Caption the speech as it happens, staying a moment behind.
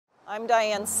I'm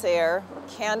Diane Sayre,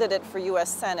 candidate for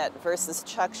U.S. Senate versus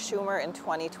Chuck Schumer in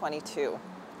 2022.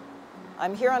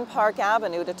 I'm here on Park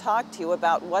Avenue to talk to you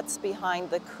about what's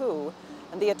behind the coup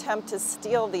and the attempt to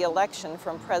steal the election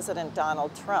from President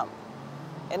Donald Trump.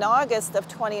 In August of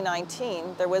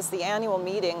 2019, there was the annual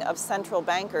meeting of central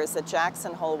bankers at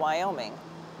Jackson Hole, Wyoming.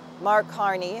 Mark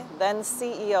Carney, then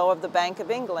CEO of the Bank of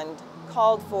England,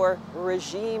 called for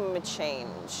regime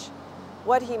change.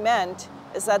 What he meant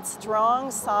is that strong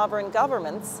sovereign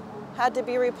governments had to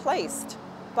be replaced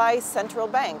by central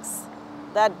banks,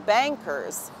 that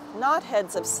bankers, not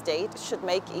heads of state, should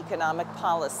make economic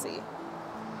policy.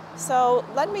 So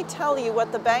let me tell you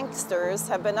what the banksters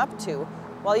have been up to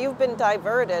while you've been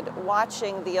diverted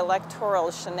watching the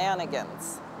electoral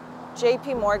shenanigans.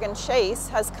 JP Morgan Chase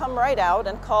has come right out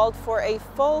and called for a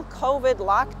full COVID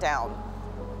lockdown,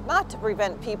 not to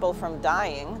prevent people from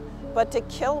dying, but to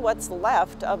kill what's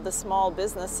left of the small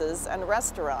businesses and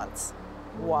restaurants.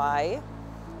 Why?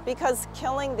 Because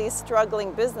killing these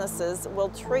struggling businesses will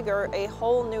trigger a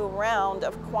whole new round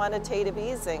of quantitative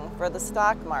easing for the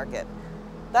stock market.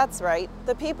 That's right,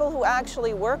 the people who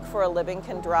actually work for a living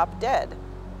can drop dead.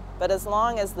 But as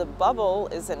long as the bubble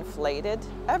is inflated,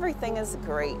 everything is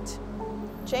great.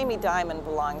 Jamie Dimon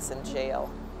belongs in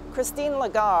jail. Christine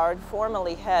Lagarde,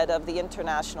 formerly head of the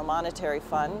International Monetary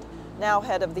Fund, now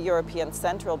head of the European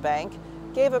Central Bank,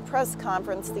 gave a press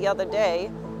conference the other day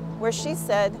where she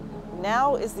said,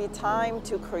 now is the time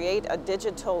to create a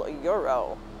digital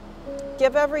euro.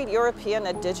 Give every European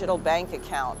a digital bank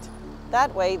account.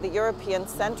 That way, the European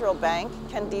Central Bank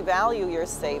can devalue your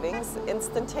savings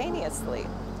instantaneously.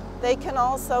 They can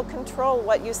also control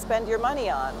what you spend your money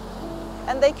on.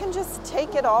 And they can just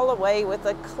take it all away with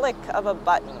a click of a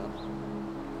button.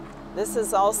 This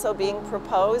is also being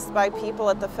proposed by people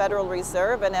at the Federal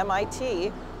Reserve and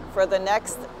MIT for the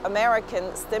next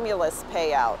American stimulus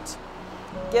payout.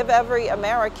 Give every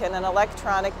American an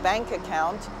electronic bank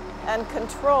account and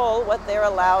control what they're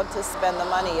allowed to spend the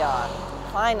money on.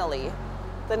 Finally,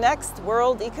 the next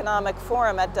World Economic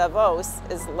Forum at Davos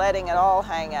is letting it all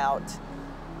hang out.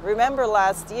 Remember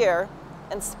last year,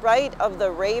 in spite of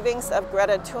the ravings of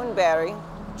Greta Thunberg,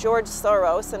 George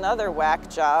Soros, and other whack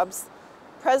jobs,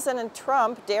 President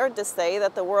Trump dared to say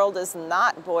that the world is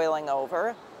not boiling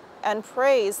over and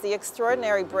praised the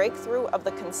extraordinary breakthrough of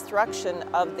the construction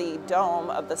of the dome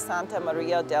of the Santa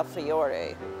Maria del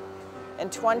Fiore.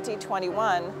 In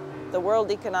 2021, the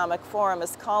World Economic Forum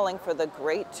is calling for the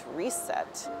Great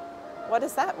Reset. What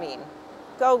does that mean?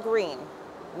 Go green.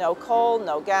 No coal,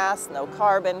 no gas, no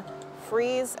carbon.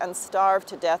 Freeze and starve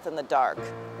to death in the dark.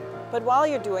 But while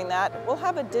you're doing that, we'll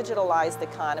have a digitalized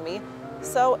economy,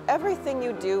 so everything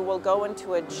you do will go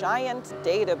into a giant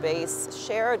database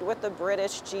shared with the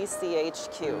British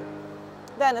GCHQ.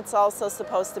 Then it's also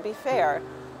supposed to be fair.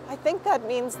 I think that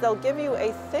means they'll give you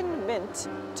a thin mint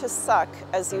to suck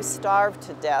as you starve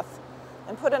to death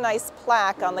and put a nice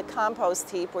plaque on the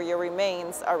compost heap where your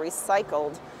remains are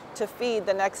recycled to feed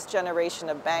the next generation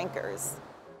of bankers.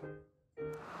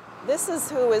 This is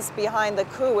who is behind the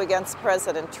coup against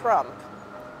President Trump.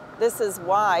 This is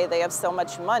why they have so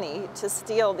much money to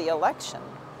steal the election.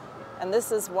 And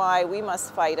this is why we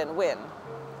must fight and win.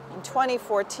 In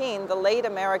 2014, the late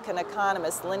American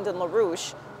economist Lyndon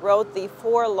LaRouche wrote the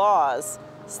 4 Laws,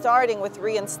 starting with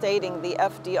reinstating the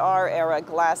FDR-era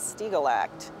Glass-Steagall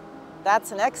Act.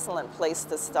 That's an excellent place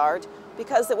to start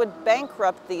because it would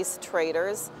bankrupt these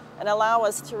traitors and allow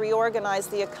us to reorganize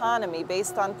the economy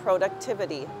based on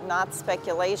productivity, not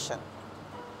speculation.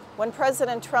 When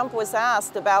President Trump was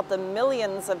asked about the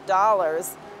millions of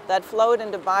dollars that flowed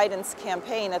into Biden's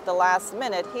campaign at the last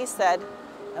minute, he said,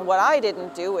 and what I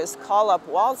didn't do is call up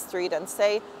Wall Street and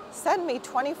say, send me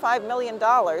 $25 million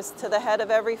to the head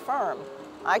of every firm.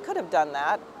 I could have done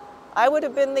that. I would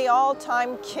have been the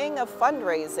all-time king of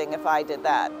fundraising if I did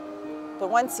that. But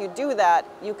once you do that,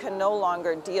 you can no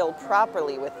longer deal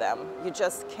properly with them. You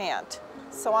just can't.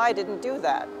 So I didn't do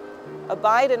that. A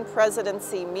Biden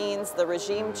presidency means the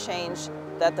regime change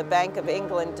that the Bank of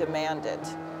England demanded.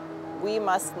 We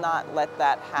must not let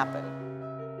that happen.